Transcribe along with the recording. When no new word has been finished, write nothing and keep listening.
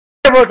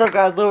what's up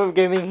guys, Lil'Whip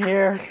Gaming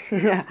here.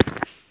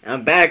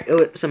 I'm back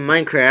with some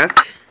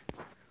Minecraft.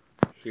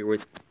 Here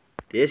with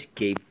this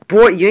game.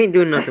 Boy, you ain't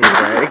doing nothing with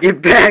that.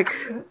 Get back,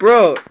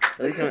 bro.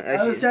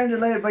 I was trying to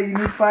light it, but you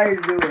need fire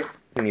to do it.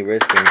 You need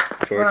redstone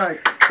torch.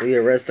 You need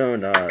a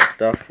redstone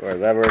stuff, or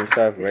lever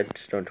stuff,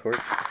 redstone torch.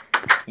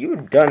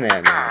 You've done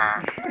that,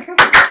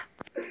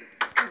 man.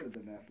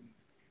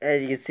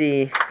 As you can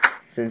see,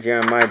 since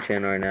you're on my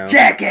channel right now.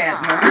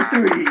 Jackass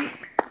number 3.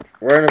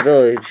 We're in a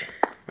village,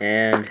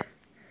 and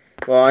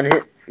well, on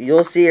his,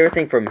 you'll see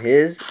everything from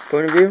his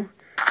point of view.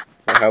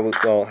 How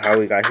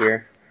we got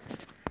here.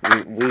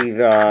 We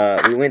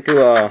went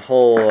through a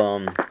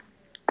whole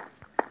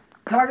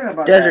talking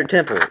about desert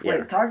temple. Yeah.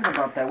 Wait, talking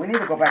about that, we need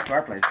to go back to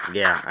our place.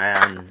 Yeah,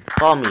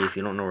 follow me if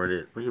you don't know where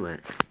it is. Where you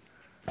at?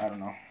 I don't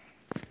know.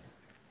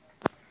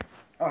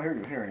 Oh,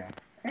 here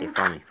I am. Okay,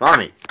 follow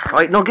me. All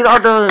right, no, get all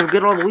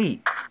the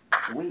wheat.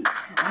 Wheat.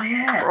 Oh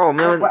yeah. Bro,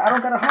 man. But I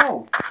don't got a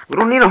hoe. We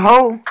don't need a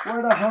hoe. Where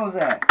are the hoes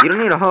at? You don't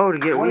need a hoe to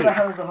get wheat. Where the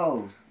hell's the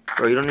hoes?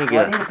 Bro, you don't need to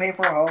get. I need to pay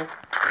for a hoe.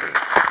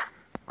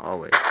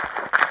 Always.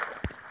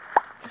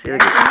 See,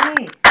 look at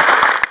me.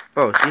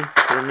 Bro, see, you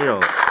don't need a.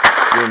 You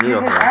don't need a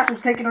hoe. This ass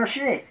was taking our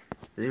shit.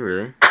 Is he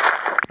really?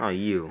 Oh,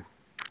 you.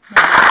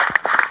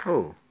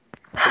 Oh.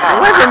 Get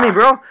away from me,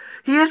 bro.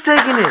 He is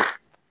taking it.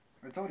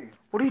 I told you.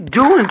 What are you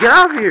doing? Get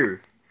out of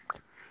here.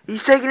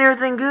 He's taking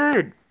everything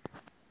good.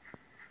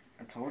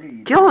 I told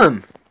you. Kill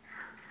him.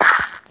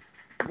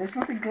 There's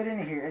nothing good in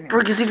here anyway. Bro,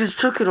 because he just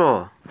took it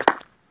all.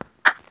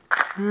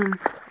 Man,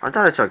 I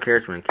thought I saw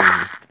carrots when I came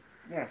here.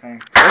 Yeah, same.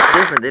 That's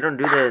different. They don't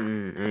do that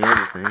in any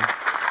other thing.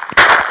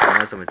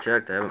 Unless I'm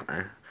checked. I'm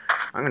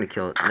gonna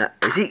kill it. Nah,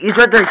 see, he's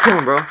right there. Kill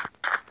him, bro.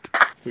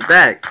 He's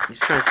back. He's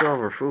trying to steal all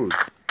of our food.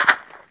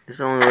 This is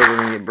the only way we're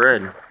gonna get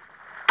bread.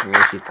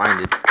 Unless you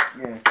find it.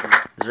 Yeah, true.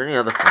 Is there any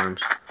other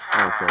farms? I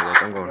don't care.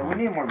 Look, I'm going home. We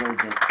need more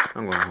villages.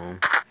 I'm going home.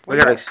 We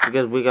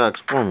gotta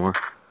explore more.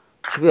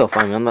 Should be able to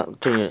find me. I'm not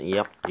turning it.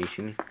 Yep. Do you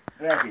see me?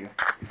 Yeah, I see you.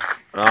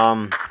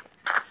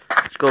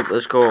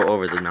 Let's go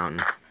over the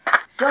mountain.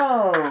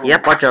 So.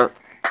 Yep. Watch out.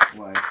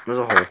 What? There's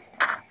a hole.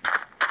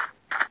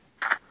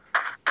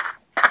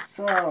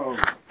 So.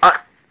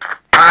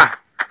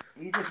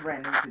 You just ran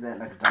into that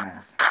like a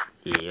dumbass.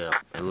 Yeah.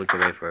 I looked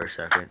away for a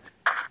second.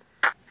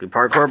 You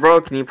parkour,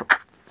 bro? Can you?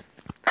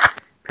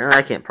 Apparently,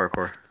 I can't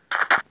parkour.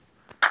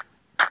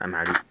 I'm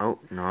out. Oh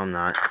no, I'm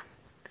not.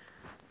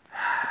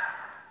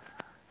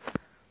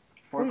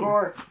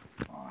 Parkour.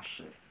 Oh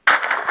shit.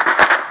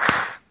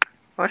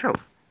 Watch out.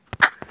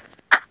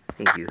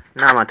 Thank you.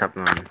 Now I'm on top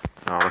of the mountain.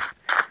 Oh,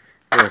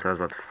 I thought I was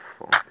about to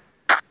fall.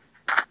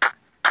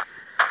 I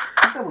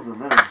think that was a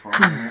little for a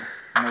minute.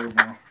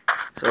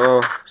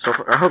 So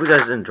far, I hope you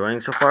guys are enjoying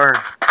so far.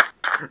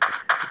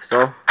 If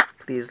so,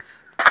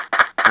 please.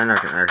 I'm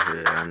not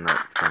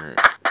gonna.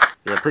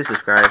 Yeah, please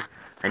subscribe.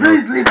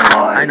 Please leave a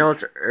like. I know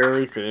it's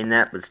early saying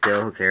that, but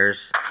still, who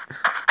cares?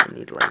 I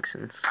need likes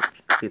and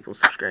people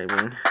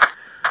subscribing.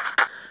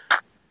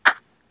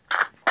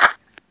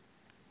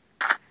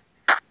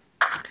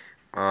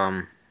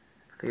 I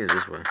think it's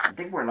this way. I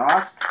think we're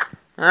lost.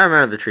 I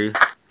remember the tree.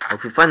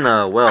 If we find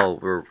the well,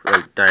 we're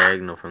like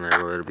diagonal from there,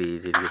 it'll be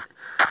easy to get.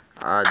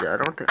 I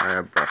don't think I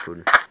have brought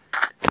food.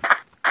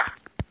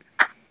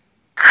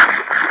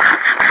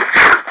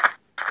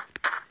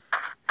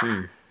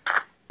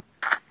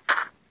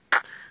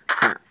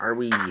 Are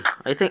we?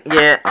 I think,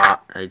 yeah.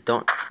 I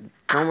don't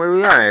know where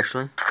we are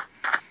actually.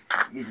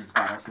 You just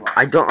got us lost.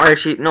 I don't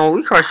actually. No,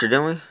 we crushed it,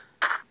 didn't we?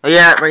 Oh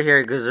yeah, right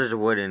here, because there's a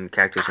wood and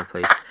cactus in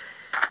place.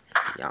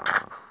 Yeah.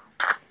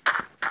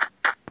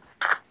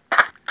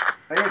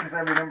 Oh yeah, because I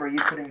remember you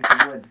putting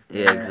some wood.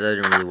 Yeah, because I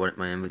didn't really want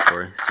my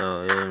inventory.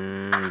 So,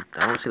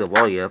 I don't see the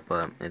wall yet,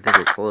 but I think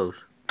we're close.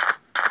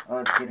 Oh,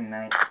 it's getting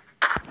night.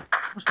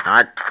 It's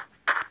not.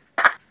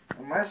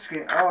 On my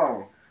screen,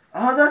 oh,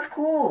 that's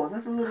cool.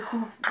 That's a little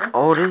cool.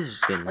 Oh, it is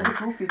getting night. That's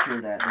a cool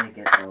feature that they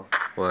get though.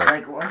 What?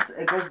 Like once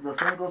the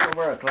sun goes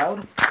over a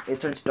cloud,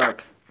 it turns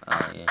dark.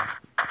 Oh yeah.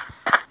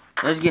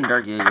 It's getting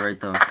dark. Yeah, you're right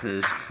though,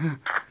 because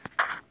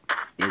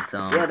it's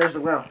Yeah, there's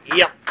a well.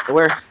 Yep.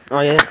 Where?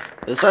 Oh yeah.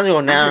 The sun's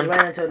going down. I just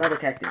ran into another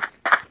cactus.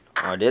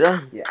 Oh, did I?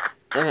 Yeah.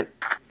 Dang it.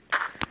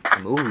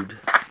 I moved.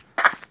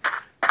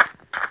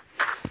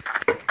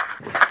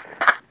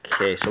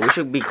 Okay, so we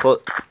should be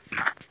close.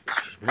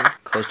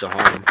 Close to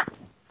home.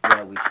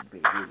 Yeah, we should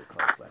be really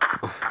close. Like.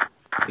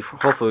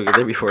 Hopefully we get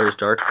there before it's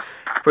dark.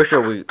 Pretty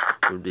sure we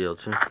would be able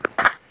to.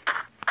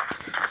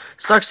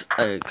 Sucks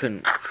I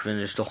couldn't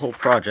finish the whole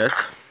project.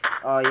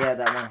 Oh yeah,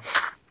 that one.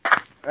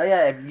 Oh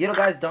yeah, if you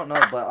guys don't know,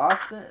 but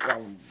Austin.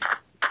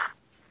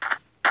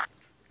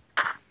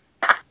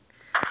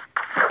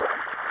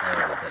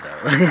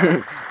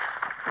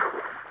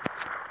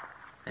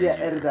 Yeah,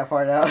 edit that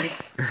part out.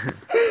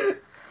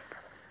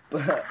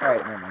 But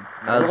alright, never mind.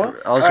 I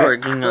was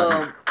working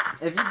on.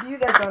 If you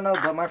guys don't know,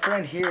 but my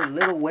friend here,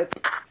 Lil'Whip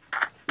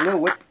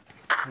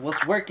was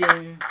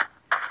working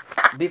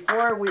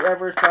before we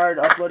ever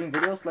started uploading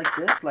videos like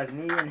this, like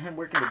me and him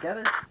working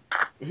together.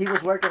 He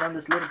was working on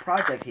this little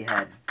project he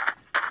had.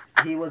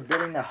 He was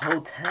building a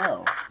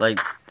hotel. Like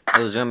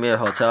It was gonna be a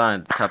hotel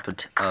on top of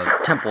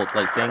temple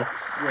like thing.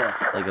 Yeah.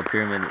 Like a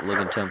pyramid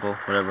looking temple,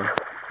 whatever.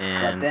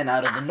 And but then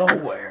out of the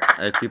nowhere,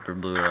 a creeper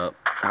blew it up.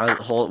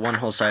 One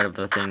whole side of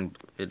the thing,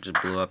 it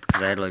just blew up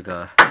because I had like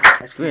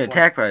being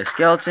attacked by a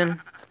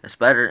skeleton, a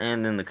spider,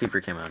 and then the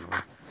creeper came out of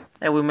nowhere.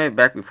 Yeah, we made it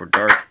back before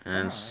dark,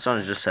 and the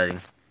sun's just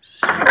setting.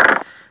 So,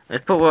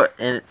 let's put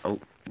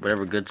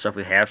whatever good stuff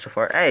we have so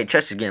far. Hey,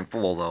 chest is getting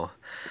full though.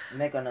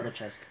 Make another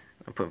chest.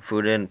 I put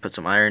food in, put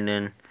some iron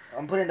in.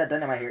 I'm putting that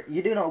dynamite here.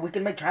 You do know we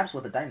can make traps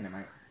with the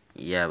dynamite.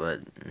 Yeah,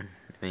 but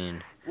I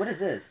mean, what is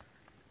this?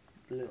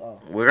 Oh.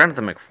 We're gonna have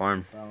to make a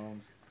farm.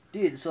 Bones.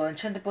 Dude, so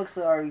enchanted books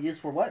are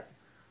used for what?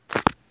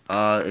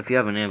 If you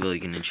have an anvil,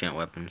 you can enchant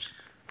weapons.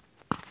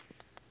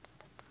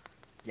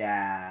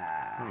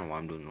 Yeah. I don't know why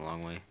I'm doing it the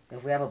long way.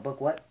 If we have a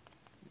book, what?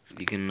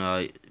 You can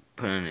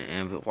put in an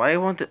anvil. Why do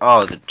you want the?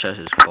 Oh, the chest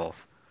is full.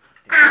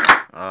 Do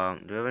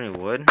you have any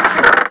wood?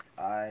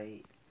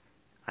 I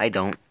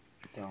don't.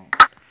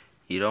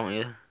 You don't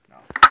either?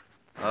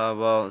 No.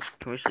 Well,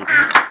 can we sleep in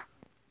it?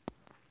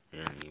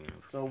 Yeah,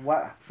 so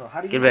what? So how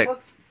do you use the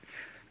books?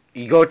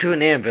 You go to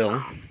an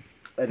anvil.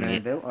 An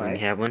anvil, alright. When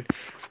you have one.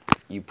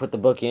 You put the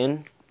book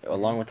in,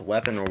 along with the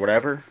weapon or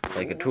whatever,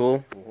 like a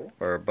tool,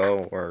 or a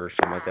bow, or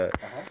something like that.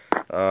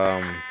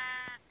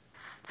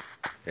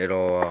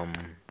 It'll,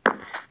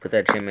 put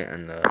that enchantment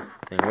in the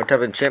thing. What type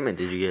of enchantment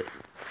did you get?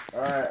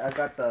 I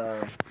got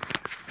the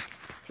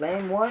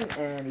flame one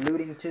and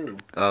looting 2.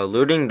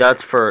 Looting,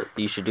 that's for,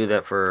 you should do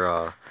that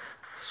for,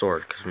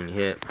 sword, because when you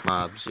hit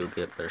mobs, you'll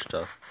get better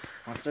stuff.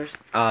 Monsters?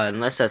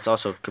 Unless that's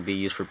also could be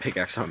used for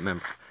pickaxe, I don't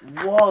remember.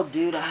 Whoa,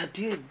 dude,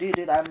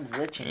 dude, I'm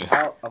glitching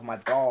out of my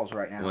balls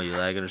right now. What, you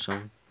lagging or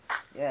something?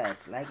 Yeah,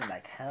 it's lagging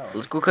like hell.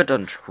 Let's go cut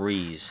down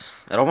trees.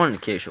 I don't want an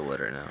acacia wood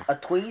right now. A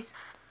tweeze?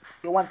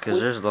 You want tweeze? Because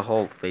there's the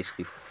whole,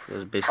 basically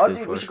oh,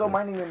 dude, we should go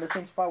mining in the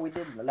same spot we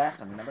did the last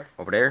time, remember?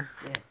 Over there?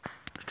 Yeah.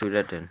 Let's do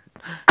that then.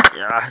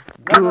 Yeah,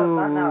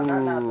 no, not now.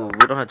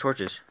 We don't have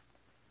torches.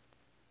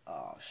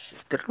 Oh, shit.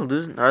 Did I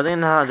lose? Are they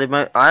not? They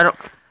might. I don't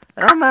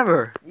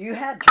remember. You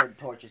had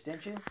torches,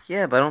 didn't you?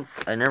 Yeah, but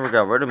I never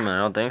got rid of them. I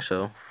don't think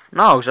so.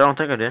 No, because I don't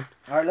think I did.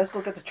 Alright, let's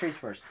go get the trees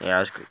first. Yeah,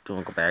 let's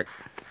go back.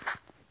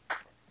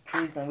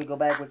 Trees, then we go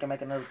back, we can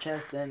make another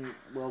chest, then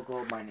we'll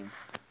go mining.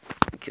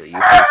 Kill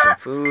you for some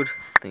food.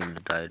 Thing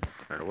died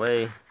right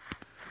away.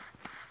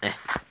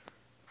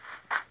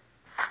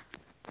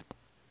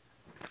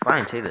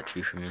 Fine, take that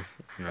tree from me.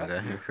 You know, I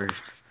got here first.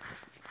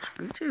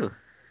 Screw you too.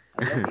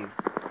 I love you.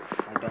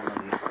 I don't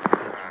love you.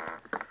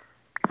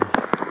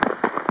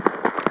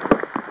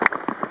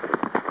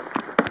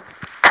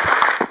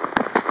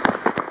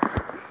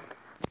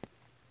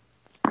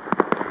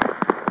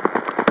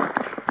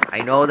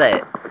 I know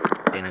that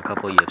in a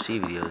couple UFC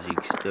videos you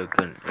still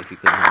couldn't, if you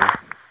couldn't hear me.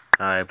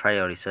 I probably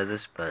already said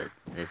this, but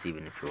it's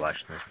even if you're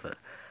watching this, but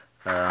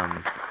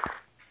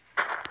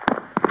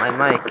my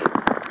mic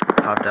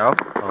popped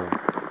out of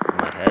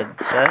my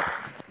headset,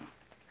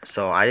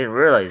 so I didn't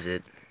realize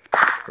it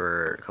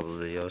for a couple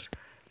of videos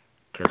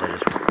because I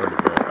just recorded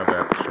the other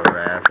episode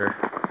right after,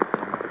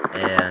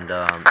 and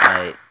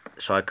I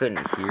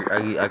couldn't hear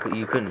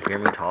you couldn't hear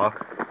me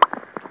talk,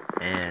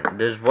 and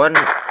there's one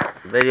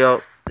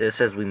video that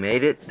says we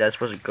made it. That's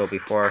supposed to go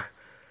before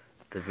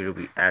the video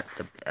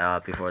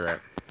before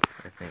that.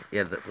 I think.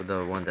 Yeah,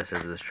 the one that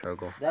says the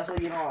struggle. That's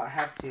what you know. I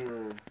have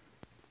to.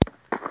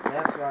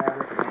 That's why I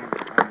recommend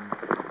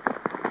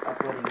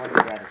uploading one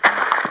video at a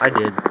time. I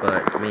did,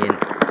 but I mean,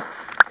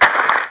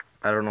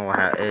 I don't know what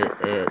happened.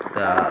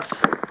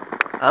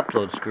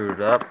 Upload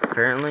screwed up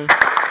apparently.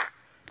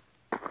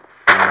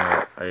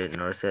 No, I didn't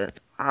notice it.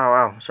 Oh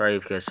wow! Sorry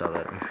if you guys saw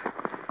that.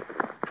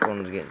 Phone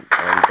was already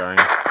dying.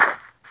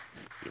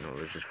 You know, it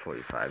was just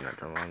 45 not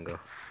that long ago.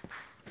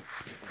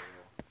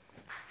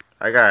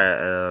 I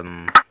got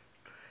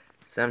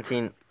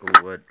 17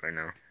 wood right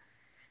now.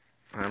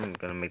 I'm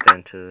gonna make that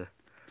into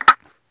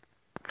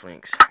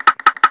planks.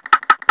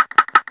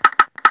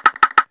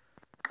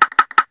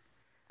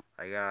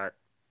 I got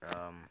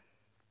I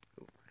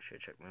should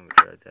check my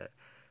inventory like that.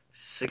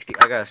 60.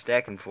 I got a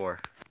stack and 4.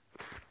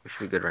 We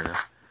should be good right now.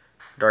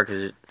 Dark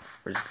is it?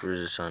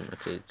 Where's the sun?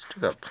 Okay, it's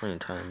still got plenty of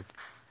time.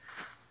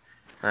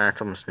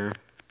 It's almost noon.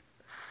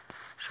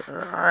 So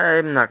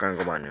I'm not gonna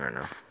go mining right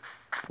now.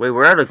 Wait,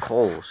 we're out of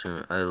coal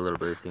soon. A little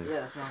bit, I think.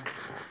 Yeah,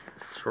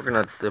 so we're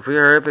gonna, if we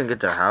hurry up and get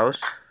to the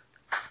house,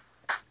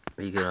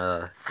 we can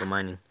go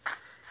mining.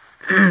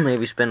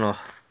 Maybe spend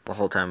the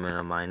whole time in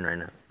a mine right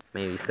now.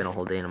 Maybe spend a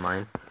whole day in a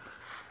mine.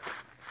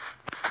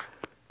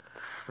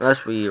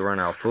 Unless we run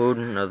out of food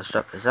and other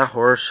stuff. Is that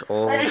horse?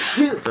 Oh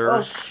shoot!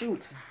 Oh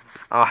shoot!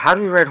 Oh, how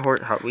do we ride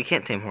horse? We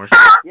can't tame horse.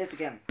 Yes, you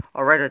can.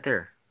 Oh, right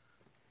there.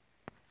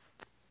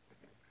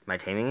 Am I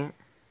taming it?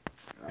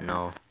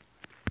 No.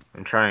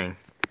 I'm trying.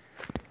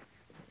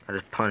 I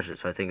just punched it,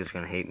 so I think it's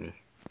gonna hate me.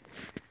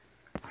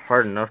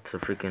 Hard enough to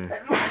freaking.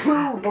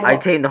 I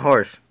tamed the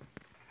horse.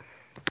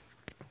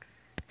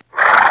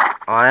 Oh,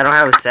 I don't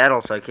have a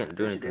saddle, so I can't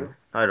do anything.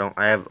 No, I don't.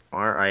 I have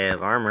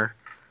armor.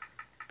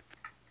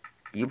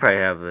 You probably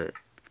have it.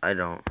 I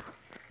don't.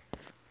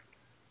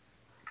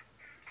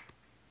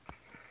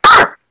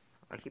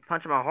 keep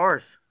punching my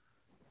horse.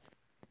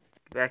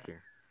 Get back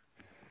here.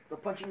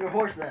 Stop punching your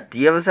horse then. Do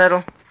you have a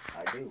saddle?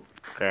 I do.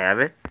 Okay, I have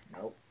it.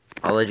 Nope.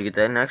 I'll let you get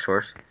that next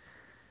horse.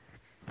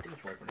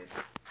 Just work with it.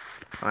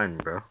 Fine,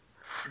 bro.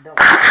 Don't.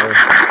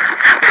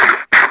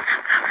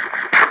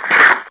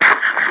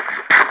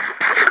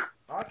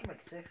 Oh, I can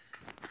make 6.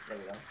 There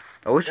we go.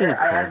 I wish you There,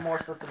 didn't I climb. added more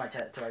stuff to my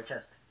to our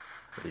chest.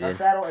 You The did?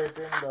 saddle is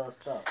in the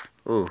stuff.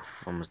 Ooh,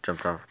 almost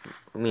jumped off.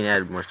 I mean,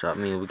 added more stuff. I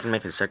mean, we can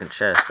make it a second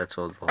chest. That's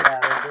all. Yeah,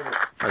 they did it.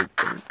 Oh, you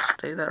can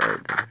stay that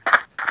right then.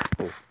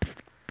 Cool.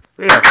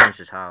 We gotta finish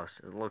this house.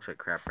 It looks like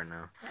crap right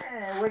now.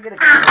 We're gonna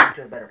get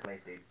to a better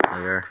place, dude. Oh,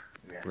 you're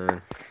Yeah.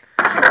 living.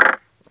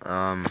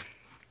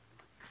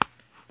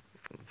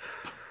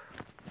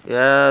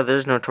 Yeah,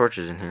 there's no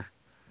torches in here.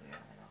 Yeah,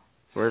 I know.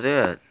 Where are they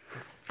at?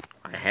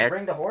 I had.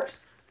 Bring the horse?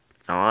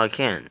 No, I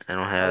can't. I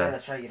don't Oh, yeah, have.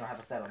 that's right. You don't have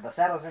a saddle. The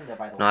saddle's in there,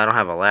 by the way. No, I don't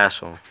have a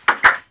lasso.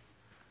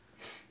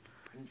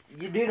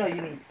 You do know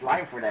you need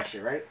slime for that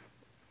shit, right?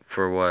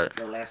 For what?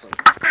 The lasso.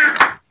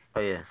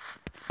 Oh yeah.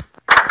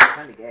 It's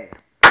kinda gay.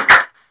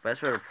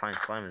 Best way to find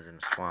slime is in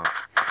a swamp.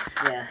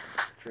 Yeah,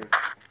 true. Do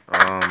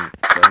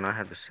I not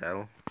have the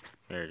saddle?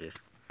 There it is.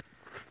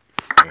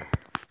 Yeah.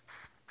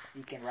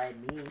 You can ride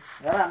me.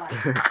 No.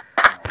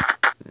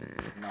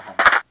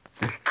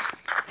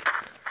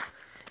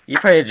 You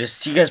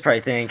guys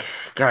probably think,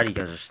 God, you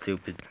guys are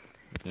stupid.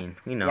 I mean,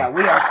 you know. Yeah,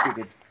 we are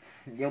stupid.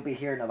 You'll be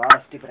hearing a lot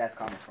of stupid ass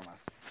comments from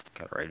us.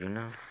 Got it right, you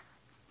know.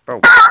 Bro,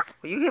 what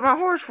you hit my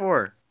horse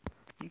for?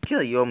 You kill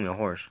it, you owe me a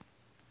horse.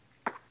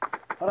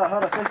 Hold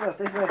on, stay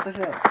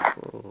still.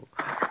 Oh.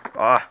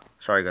 Ah,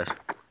 sorry guys.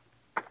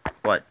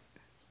 What?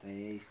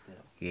 Stay still.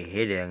 You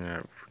hit it, I'm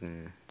gonna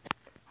freaking.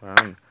 Hold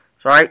on.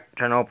 It's alright,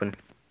 trying to open.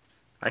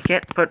 I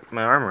can't put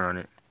my armor on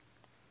it.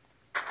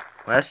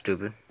 Well, that's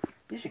stupid.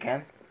 Yes, you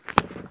can.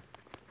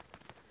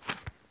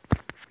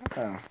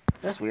 Oh,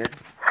 that's weird.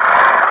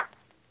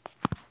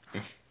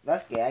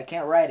 That's gay. I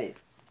can't ride it.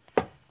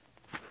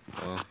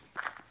 Well,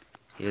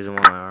 he doesn't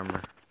want my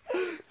armor.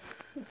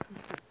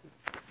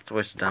 It's a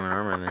waste of diamond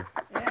armor, man.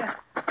 Yeah.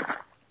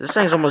 This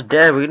thing's almost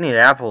dead. We need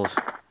apples.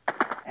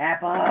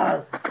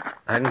 Apples.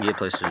 I can get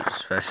places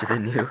faster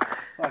than you.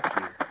 Fuck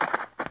you.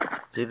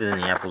 See if there's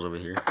any apples over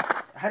here.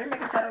 How do you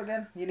make a saddle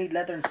again? You need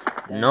leather and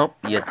stone. Nope,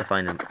 you have to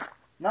find them.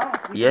 No,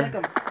 you Yeah.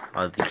 can make them.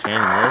 Oh, you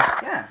can in this?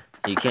 Yeah,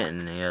 You can't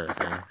in the other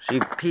thing. See,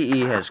 PE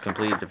has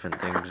completely different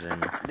things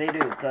and... they do,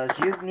 because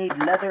you need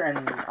leather and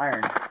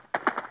iron.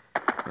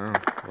 Oh,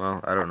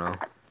 well, I don't know.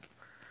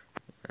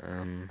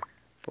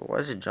 But why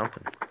is it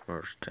jumping?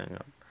 Or staying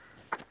up?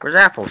 Where's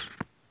apples?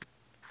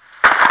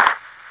 I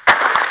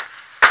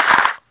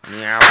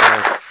need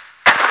apples.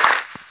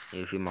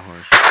 You feed my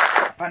horse.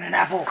 Find an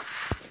apple.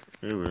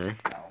 You really?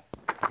 No.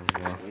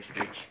 Well, Wish,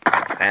 bitch.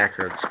 back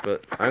hurts,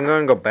 but I'm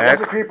gonna go There's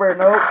back. a creeper.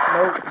 Nope.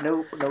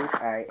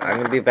 Alright. I'm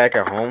gonna be back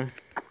at home.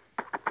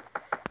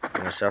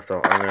 I'm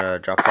gonna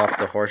drop off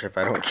the horse if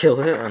I don't kill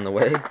it on the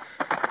way.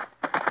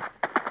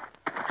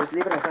 Just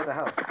leave it inside the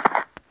house.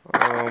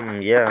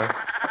 Yeah.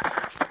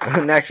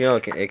 Actually, no,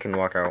 it can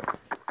walk out.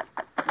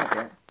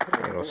 Okay.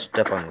 It'll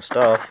step on the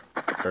stuff.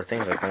 There are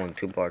things like only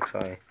 2 blocks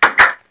high.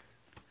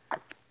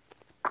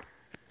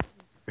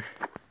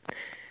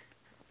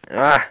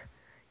 Ah!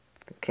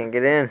 Can't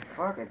get in.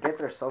 Fuck, I get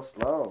there so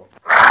slow.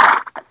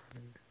 I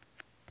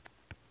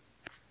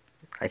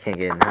can't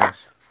get in the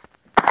house.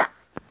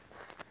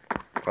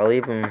 I'll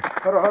leave him.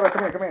 Hold on,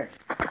 come here.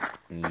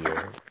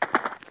 Yeah.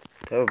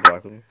 That would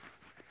block him.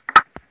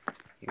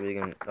 You really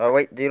gonna... Oh,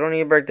 wait, you don't need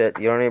to break that.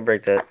 You don't need to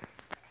break that.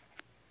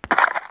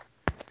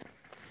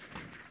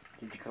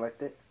 Did you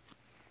collect it?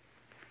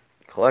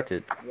 Collect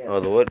it? Yeah. Oh,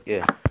 the wood?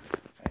 Yeah.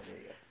 Alright, there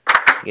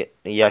you go.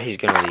 Yeah, he's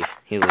gonna leave.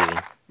 He's leaving.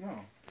 No.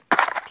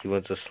 He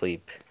wants to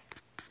sleep.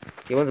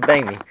 He wants to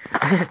bang me.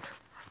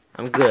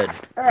 I'm good.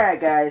 Alright,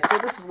 guys, so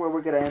this is where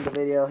we're gonna end the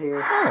video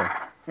here.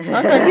 Oh. I'm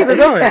gonna keep it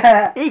going.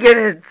 You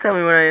gonna tell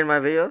me when I end my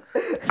video?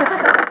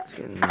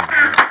 Dang.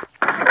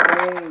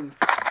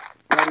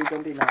 Daddy,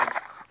 don't be mad.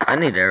 I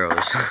need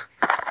arrows.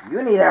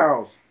 You need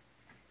arrows.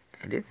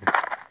 I do.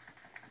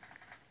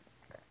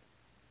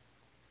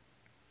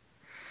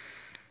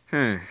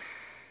 Thank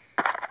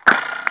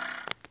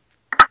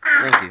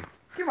you.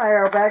 Give my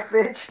arrow back,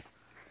 bitch.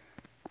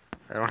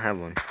 I don't have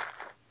one.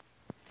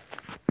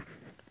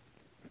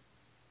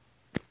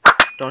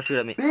 Don't shoot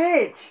at me.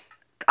 Bitch!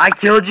 I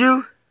killed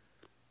you?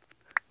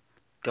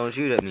 Don't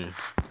shoot at me.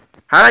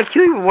 How did I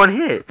kill you with 1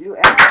 hit? You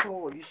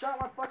asshole. You shot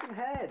my fucking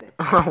head.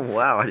 Oh,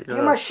 wow. I didn't know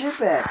Give my that. shit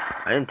back.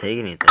 I didn't take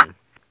anything.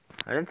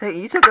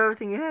 You took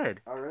everything you had.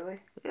 Oh,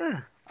 really?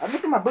 Yeah. I'm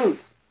missing my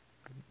boots.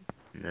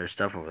 And there's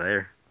stuff over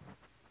there.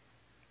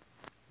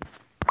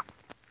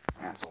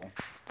 Asshole.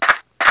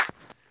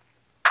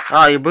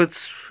 Oh, your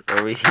boots are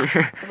over here.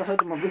 How the hell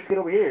did my boots get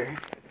over here?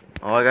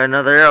 Oh, I got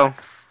another arrow.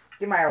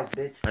 Give my arrows,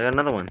 bitch. I got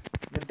another one.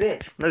 The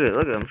bitch.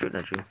 Look at, I'm shooting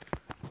at you.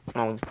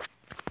 Oh.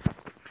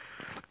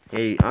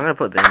 Hey, I'm gonna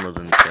put the emeralds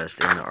in the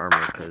chest and the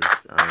armor, because,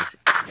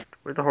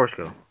 where'd the horse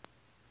go?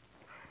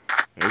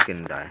 Yeah, he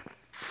can die.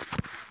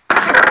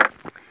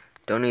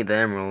 Don't need the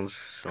emeralds,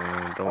 so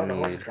don't The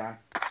horse is need... gone.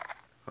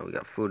 Oh, we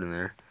got food in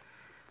there.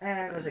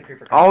 And there's a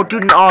creeper. Oh,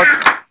 dude, no.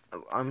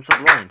 I'm so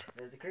blind.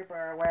 There's a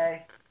creeper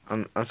away.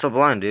 I'm so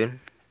blind, dude.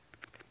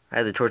 I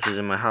had the torches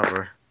in my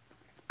hover.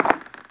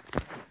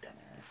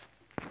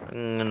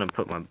 I'm gonna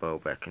put my bow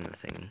back in the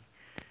thingy.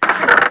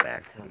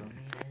 Back to the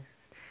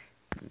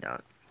no,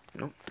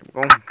 nope.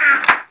 Boom.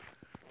 I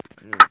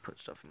need to put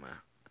stuff in my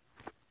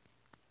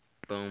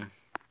boom.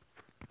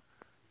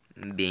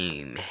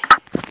 Beam.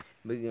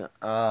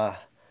 I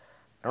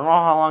don't know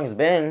how long it's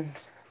been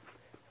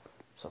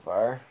so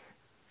far.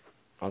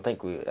 I don't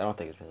think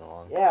it's been that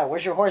long. Yeah,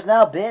 where's your horse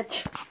now,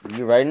 bitch?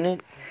 You riding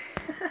it?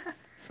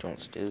 Don't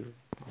steal.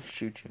 I'll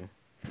shoot you.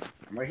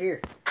 I'm right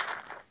here.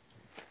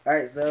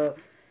 Alright, so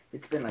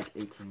it's been like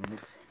 18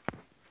 minutes.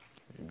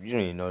 You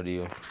don't even know, do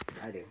you?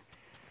 I do.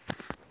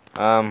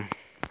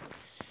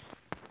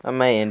 I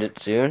may end it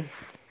soon.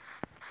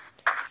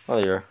 Oh,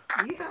 yeah.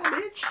 Yeah,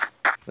 bitch.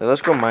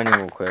 Let's go mining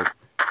real quick.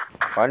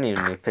 I need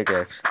a new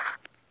pickaxe.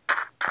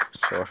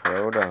 So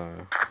hold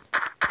on.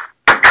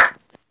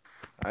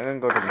 I'm gonna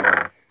go to the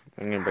mine.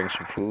 I'm gonna bring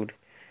some food.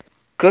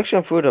 Cook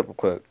some food up real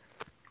quick.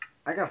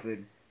 I got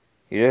food.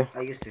 You do?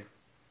 I used to.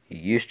 You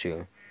used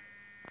to.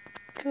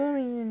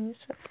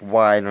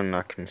 Why I'm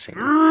not gonna sing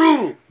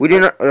it. We do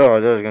not. Oh, I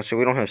was gonna say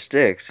we don't have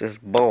sticks.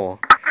 Just bowl.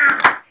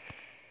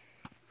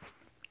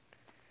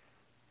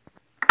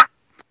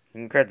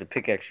 You can craft the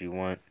pickaxe you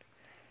want.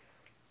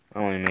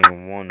 I'm only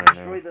making one right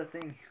now. Destroy the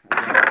thing.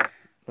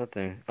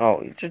 Nothing.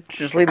 Oh,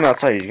 just leave him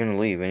outside. He's gonna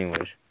leave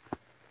anyways.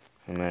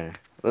 No matter.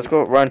 Let's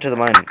go run to the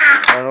mine.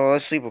 No,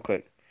 let's sleep real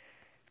quick.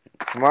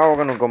 Tomorrow we're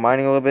gonna go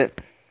mining a little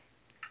bit.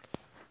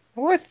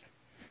 What?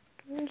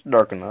 It's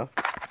dark enough.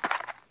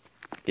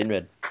 Get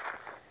in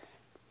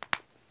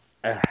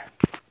bed.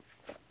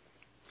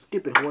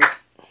 Stupid horse.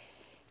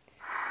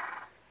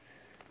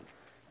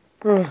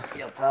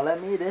 You're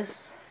telling me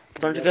this.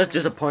 Aren't you guys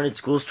disappointed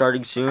school's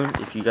starting soon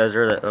if you guys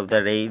are of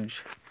that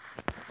age?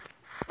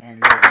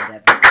 And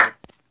that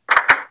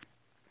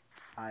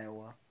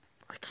Iowa.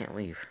 I can't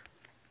leave.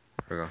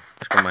 Here we go.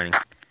 Let's go mining.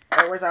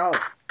 Hey, where's the horse?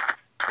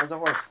 Where's the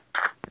horse?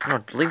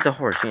 No, leave the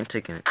horse. You ain't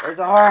taking it. Where's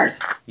the horse?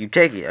 You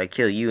take it. I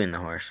kill you and the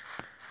horse.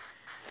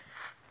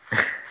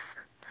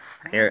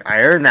 I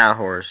earned that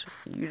horse.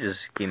 You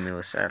just gave me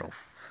the saddle.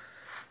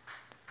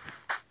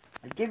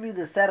 I give you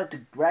the saddle to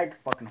ride the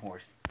fucking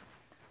horse.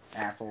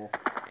 Asshole.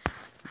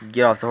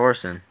 Get off the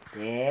horse then.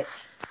 Bitch.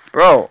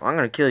 Bro, I'm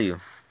gonna kill you.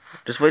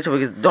 Just wait till we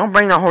get... Don't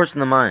bring that horse in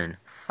the mine.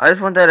 I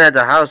just want that at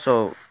the house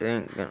so it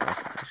ain't gonna...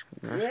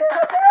 Yeah,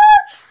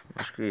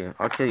 bitch! Screw you.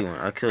 I'll kill you.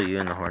 I'll kill you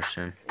and the horse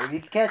soon. If you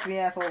can catch me,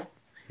 asshole.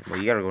 Well,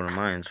 you gotta go to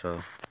mine, so...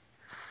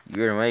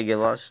 You're in the way, you get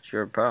lost, it's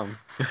your problem.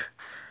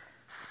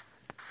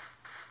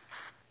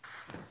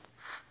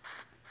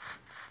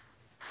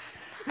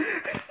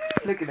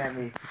 Looking at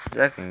me.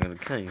 Exactly, I'm gonna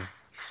kill you. You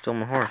stole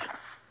my horse.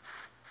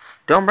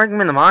 Don't bring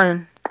him in the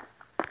mine.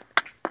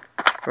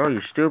 Bro,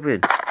 you're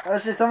stupid. Oh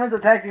shit, someone's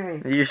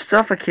attacking me. You're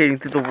suffocating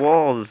through the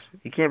walls.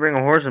 You can't bring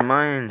a horse in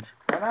mines.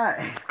 Why not?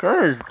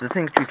 Because the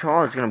thing's too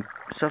tall, it's gonna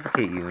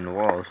suffocate you in the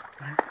walls.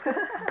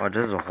 Oh,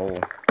 there's a hole.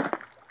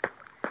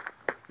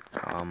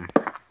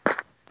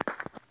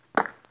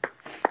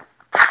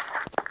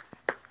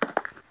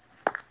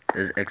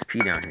 There's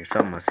XP down here.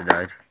 Something must have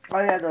died.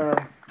 Oh yeah,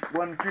 the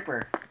one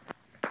creeper.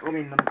 I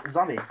mean, the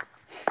zombie.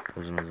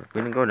 We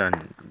didn't go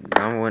down.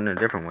 I went a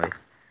different way.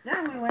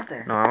 Yeah, we went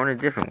there. No, I went a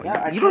different way.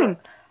 Yeah,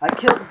 I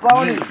killed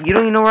Boney. You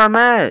don't even know where I'm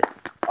at.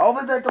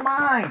 Over there to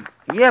mine.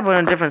 Yeah, but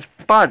in a different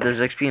spot. There's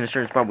XP in a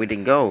certain spot we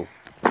didn't go.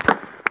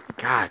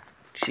 God,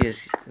 you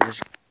just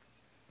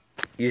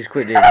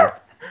quit, didn't you?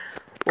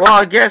 Well,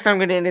 I guess I'm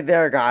gonna end it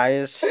there,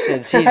 guys.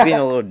 Since he's being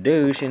a little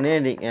douche and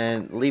ending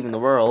and leaving the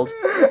world.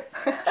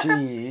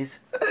 Jeez.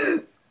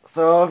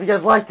 So if you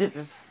guys liked it,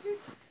 just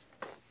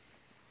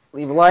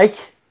leave a like,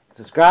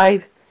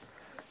 subscribe,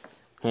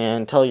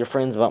 and tell your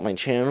friends about my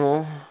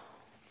channel.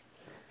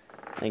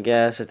 I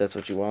guess if that's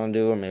what you want to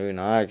do, or maybe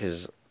not,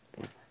 because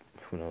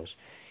who knows.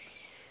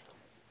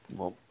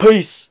 Well,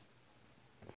 peace.